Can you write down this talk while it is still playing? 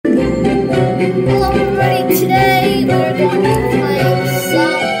Hello everybody, today we're going to be playing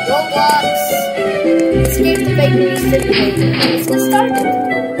some Roblox Escape the Bakery Simulator. Let's get started.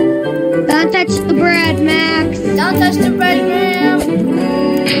 Don't touch the bread, Max. Don't touch the bread, Graham.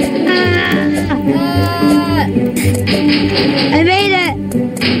 I made it.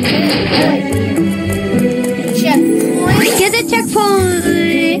 Checkpoint. Get the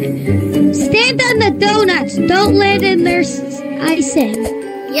checkpoint. Stand on the donuts. Don't land in their icing.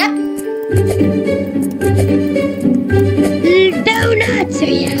 Yep. Donuts.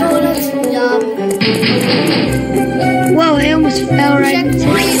 Yeah. Donuts, yum. Whoa, I almost fell right into it.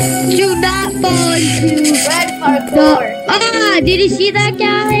 Checkpoint. Do not fall into Red parkour. Did you see that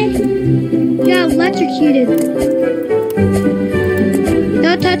guy? He got electrocuted.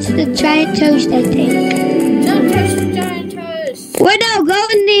 Don't touch the giant toast, I think. Don't touch the giant toast. Wait, no, go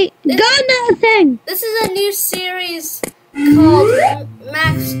in the thing. This is a new series called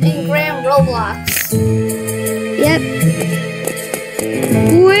Max and Graham Roblox. Yep.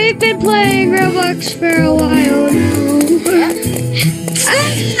 We've been playing Roblox for a while now.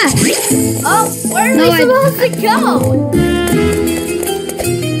 Oh, where are we supposed to go?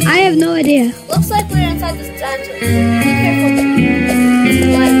 I have no idea. Looks like we're inside this dungeon. Be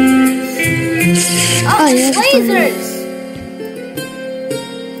careful. Oh, yeah, lasers!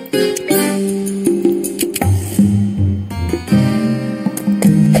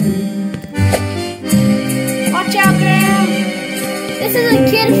 Watch out, Graham! This is a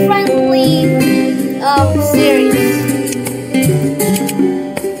kid-friendly series.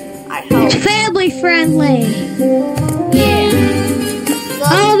 I hope. Family friendly. Yeah.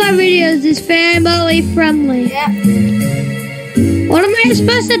 All of my videos is family friendly. Yep. What am I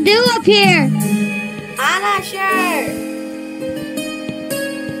supposed to do up here? I'm not sure.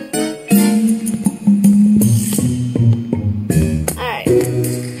 Alright.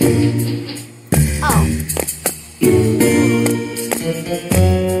 Oh.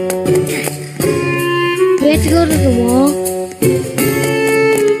 We have to go to the wall.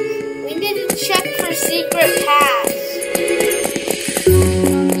 We need to check for secret paths.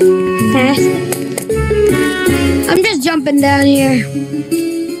 Fast. I'm just jumping down here.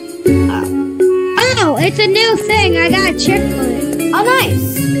 Oh, it's a new thing. I got a checkpoint. Oh,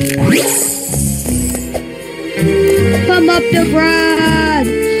 nice. Come up the road.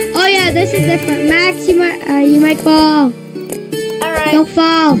 Oh yeah, this is different. Max, you might fall. Alright. Don't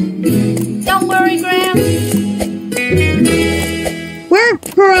fall. Don't worry, Graham. We're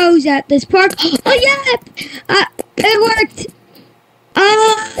pros at this park. Oh yeah, it worked.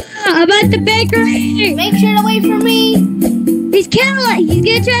 I'm at the bakery. Make sure to wait for me. He's killing. He's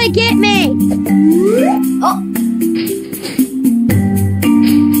gonna try to get me. Oh.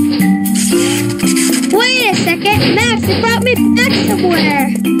 Wait a second, Max. It brought me back somewhere.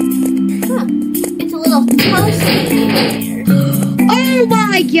 Huh. It's a little toasty here. Oh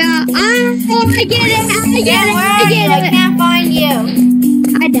my god! I get it! I get it! Where I are get you? it! I can't find you.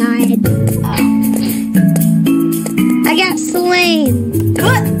 I died. Oh. I got slain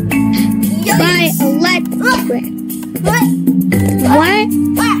What? by Yikes. electric. What? What?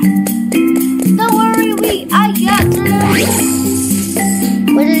 What? Don't worry, I got this.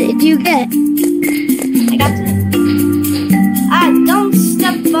 What did you get? I got this. Don't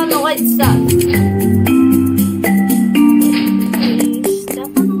step on the white stuff.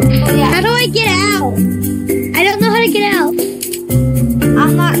 Oh, yeah. How do I get out? I don't know how to get out.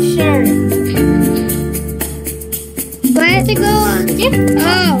 I'm not sure. Do I have to go on? Yep.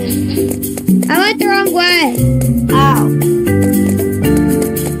 Oh. I went the wrong way. Ow.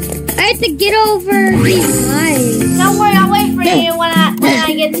 I have to get over these lines. Don't worry, I'll wait for you when I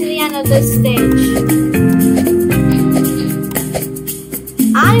get to the end of this stage.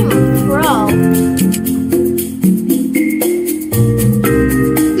 I'm a pro.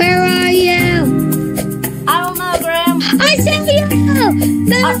 Where are you? I don't know, Graham. I see you!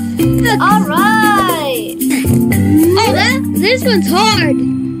 No. Alright. Oh, this one's hard.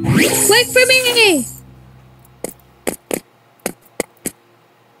 Wait for me!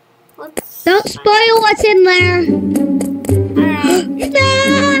 Don't spoil what's in there. Alright.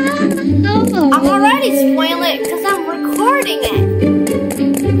 No! I'm already spoiling it because I'm recording it.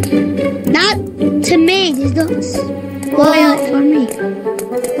 Not to me. Just don't spoil it for me.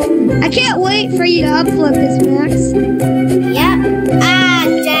 I can't wait for you to upload this, Max. Yep.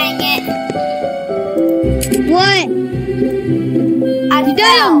 Dang it. What? You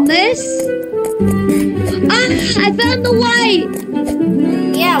done on this? I found the white.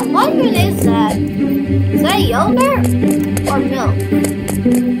 Yeah, what even is that? Is that yogurt or milk?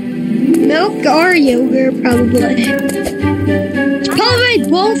 Milk or yogurt, probably. Probably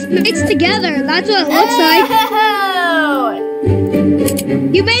both mixed together. That's what it looks like.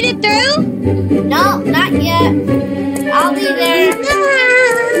 You made it through? No, not yet. I'll be there.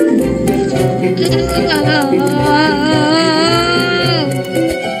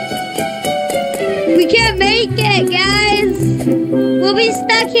 We can't make it, guys. We'll be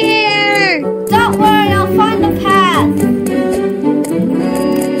stuck here. Don't worry, I'll find the path.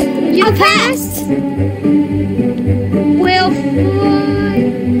 You passed? We'll find...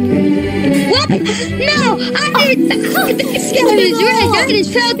 What? No! I just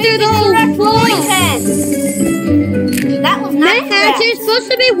fell through the whole floor. That was not correct. You're supposed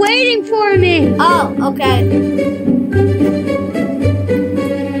to be waiting for me. Oh, okay.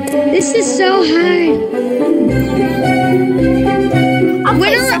 This is so hard.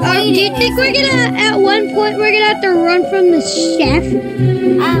 Okay, Do you think we're gonna, at one point, we're gonna have to run from the chef?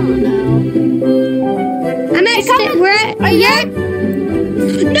 I don't know. We're at... Are you at?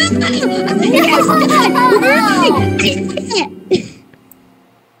 No!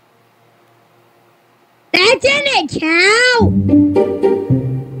 That didn't count!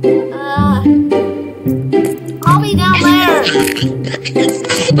 I'll be down there.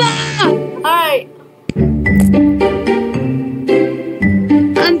 Alright.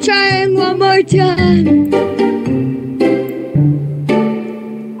 I'm trying one more time.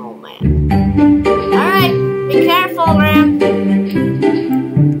 Oh man. Alright, be careful, Ram.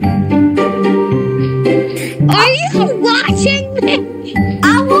 Are you watching me?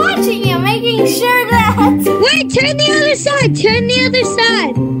 I'm watching you, making sure that... Wait, turn the other side. Turn the other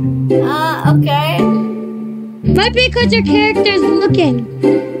side. Okay. Might be because your character's looking.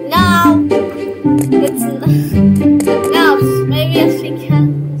 No. It's... No, maybe it's because...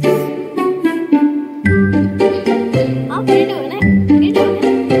 Oh, you're doing it. You're doing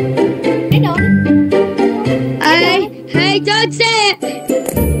it. You're doing it. Hey, don't say it.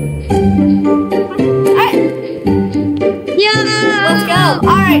 Alright. Yeah. Let's go.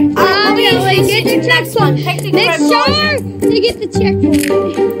 Alright. Get the checkpoint. Make sure to get the checkpoint.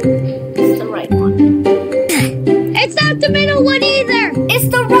 It's the right one. It's not the middle one either. It's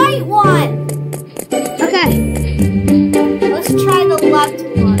the right one. Okay. Let's try the left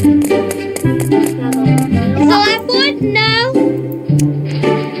one. Is the left one? No.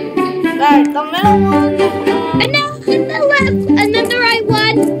 Alright, the middle one. And now the left, and then the right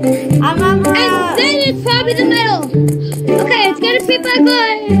one. I remember. And then it's probably the middle. Okay, it's gonna be back on.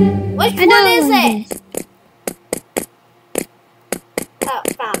 Which one is it? Oh,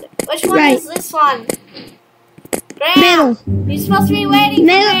 found it. Which one is this one? Graham, middle. You're supposed to be waiting for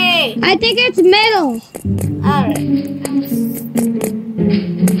me. I think it's middle. Alright.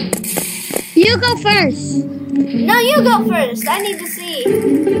 You go first. No, you go first. I need to see.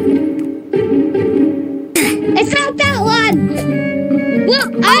 It's not that one. Well,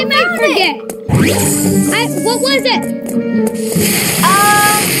 I might forget. What was it?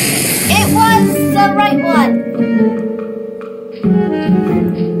 It was the right one.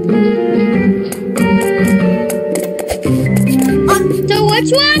 So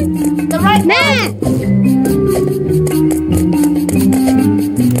which one? The right one.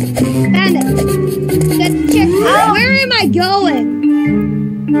 Found it. Let's check. Where am I going?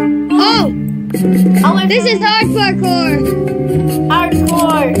 Oh, this is hard parkour.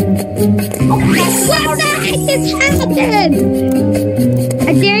 Hardcore. Oh, What the heck just happened?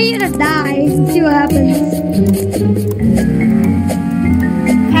 I dare you to die and see what happens.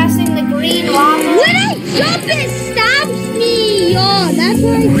 Passing the green lava. When I jump, it stops me. Oh, that's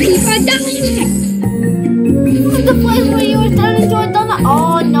where I keep on dying. This is the place where you were turning into a donut.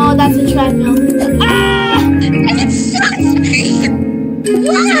 Oh no, that's a treadmill. Ah! It sucks me.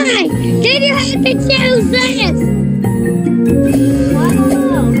 Why? Did you have to choose this? I don't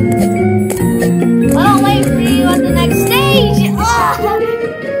know. Well, I'll wait for you at the next stage.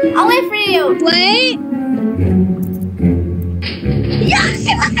 I'll wait for you. Wait.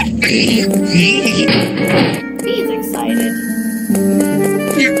 He's excited.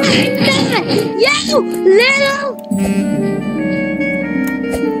 Yo, little.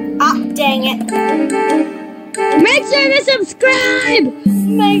 Ah, dang it. Make sure to subscribe.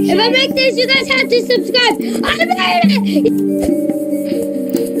 If I make this, you guys have to subscribe. I made it.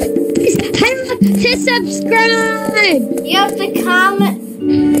 Have to subscribe. You have to comment.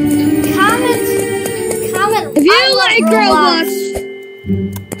 If you like Roblox.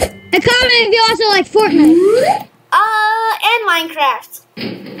 And comment if you also like Fortnite. And Minecraft.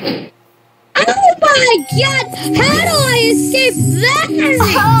 Oh my god! How do I escape that?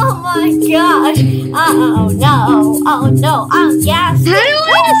 Oh my gosh. Oh no. Yes. How do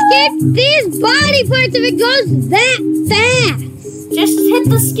I escape these body parts if it goes that fast? Just hit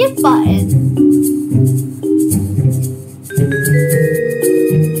the skip button.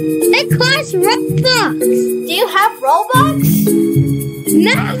 It costs Robux. Do you have Robux?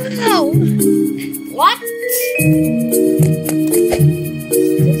 No. What?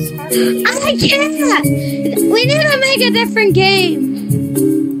 I can't. We need to make a different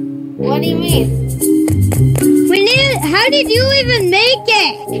game. What do you mean? How did you even make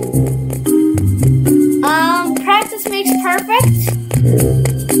it? Practice makes perfect.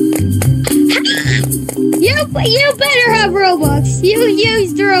 You better have Robux. You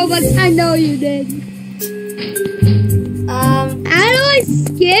used Robux. I know you did. How do I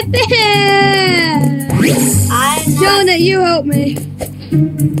skip it? Jonah, you help me.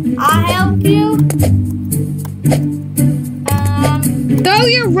 I'll help you. Throw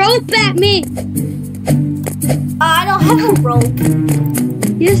your rope at me. I don't have a rope.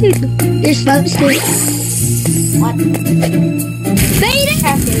 Yes, you do. You're supposed to. What? Bait it.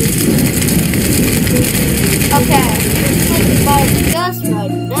 Okay. Let's about just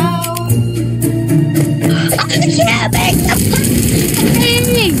right now. I can't make the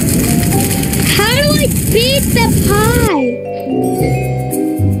pie. How do I beat the pie?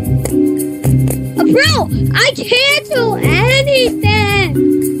 Bro, I can't do anything.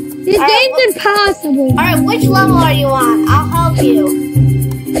 This game's impossible. Alright, which level are you on? I'll help you.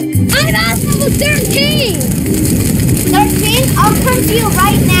 I'm on level 13. 13? I'll come to you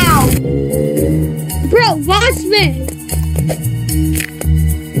right now. Bro, watch me.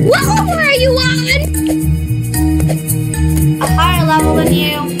 What level are you on? A higher level than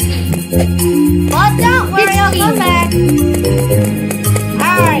you. Well, don't worry, I'll come back.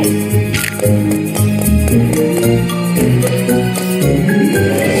 Alright.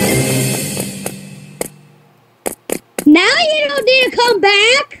 Now you don't need to come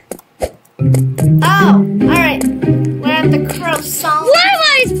back. Oh, alright. We're at the croissant. What am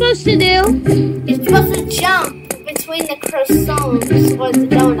I supposed to do? You're supposed to jump between the croissants or the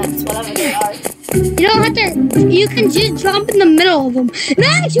donuts, whatever they are. You don't have to. You can just jump in the middle of them.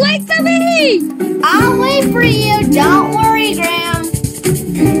 Max, wait for me! I'll wait for you. Don't worry, Graham.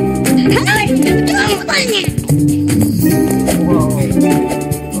 How are you doing it?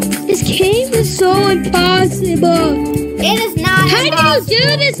 This game is so impossible. It is not. How do you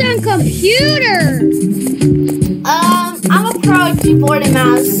do this on computer? I'm a pro at keyboard and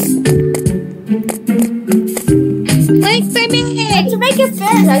mouse. Wait for me. And to make it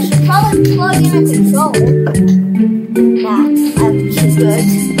fit, I should probably plug in a controller. Nah, I'm too good.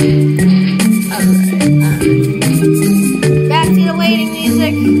 Alright. Back to the waiting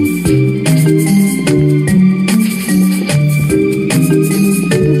music.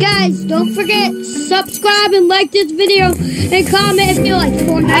 Guys, don't forget, subscribe and like this video and comment if you like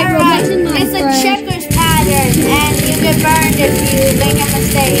Fortnite, Roblox, and Minecraft. It's a checkers pattern, and you get burned if you make a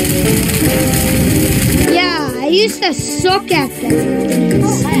mistake. Yeah, I used to suck at them.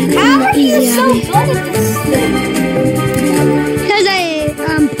 How are you so good at this thing? Because I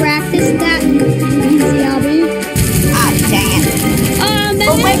practiced that in Easy Obby. Ah, dang it.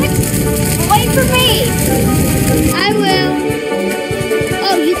 Wait for me. I will.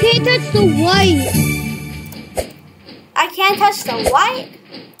 Oh, you can't touch the white. I can't touch the white?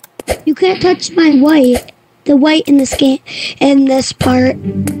 You can't touch my white. The white in this game, in this part.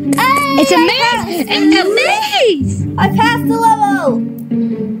 Hey, It's a maze! It's a maze! I passed the level.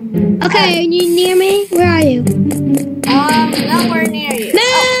 Okay, are you near me? Where are you? Nowhere near you.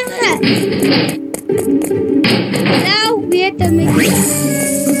 Now we have to make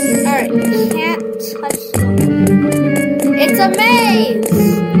it. Alright, can't touch them. It's a maze.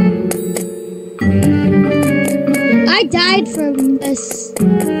 I died from this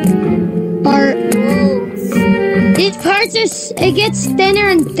part. These parts it gets thinner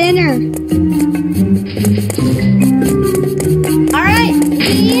and thinner. Alright,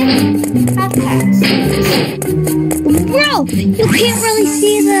 we have passed. Bro, you can't really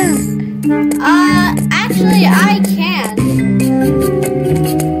see them. Actually I can.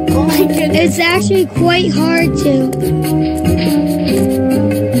 Oh my goodness. It's actually quite hard to.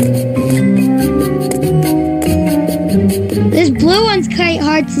 This blue one's quite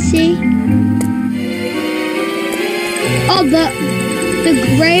hard to see. Oh, the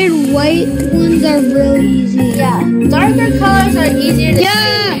gray and white ones are really easy. Yeah, darker colors are easier to see.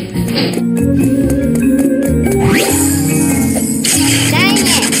 Dang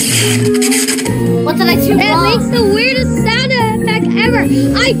it. What did I do That wrong? makes the weirdest sound effect ever.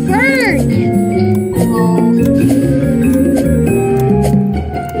 I burned.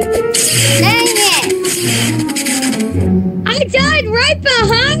 Dang it. I died right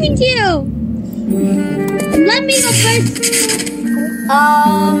behind you. Let me go first.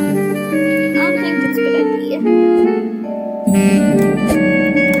 I don't think it's a good idea.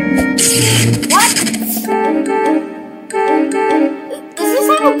 What? Does this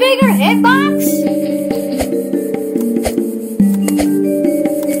have a bigger hitbox?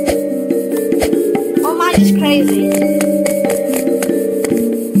 Or am I just crazy?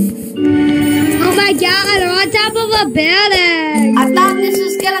 Oh my god, I'm on top of a building. I thought this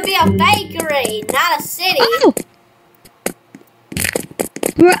was gonna be a bakery, not a city. Oh!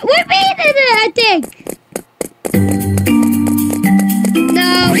 We made it, I think.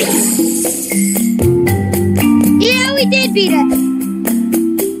 No. Yeah, we did beat it.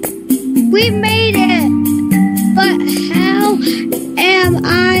 We made it. But how am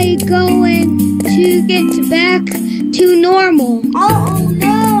I going to get back to normal? Oh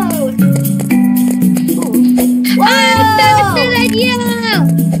no! I'm faster than you!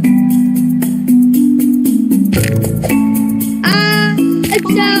 I'm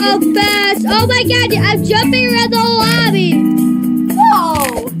so fast! Oh my god, I'm jumping around the whole lobby!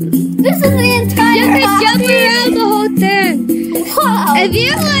 Whoa! This is the entire lobby! Jumping around the whole thing! Whoa! If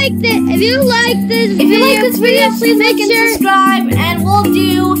you like this video, please like and subscribe, and we'll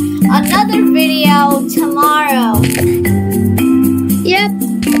do another video tomorrow. Yep.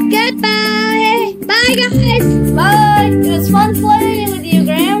 Goodbye! Bye guys! Bye! It was fun playing!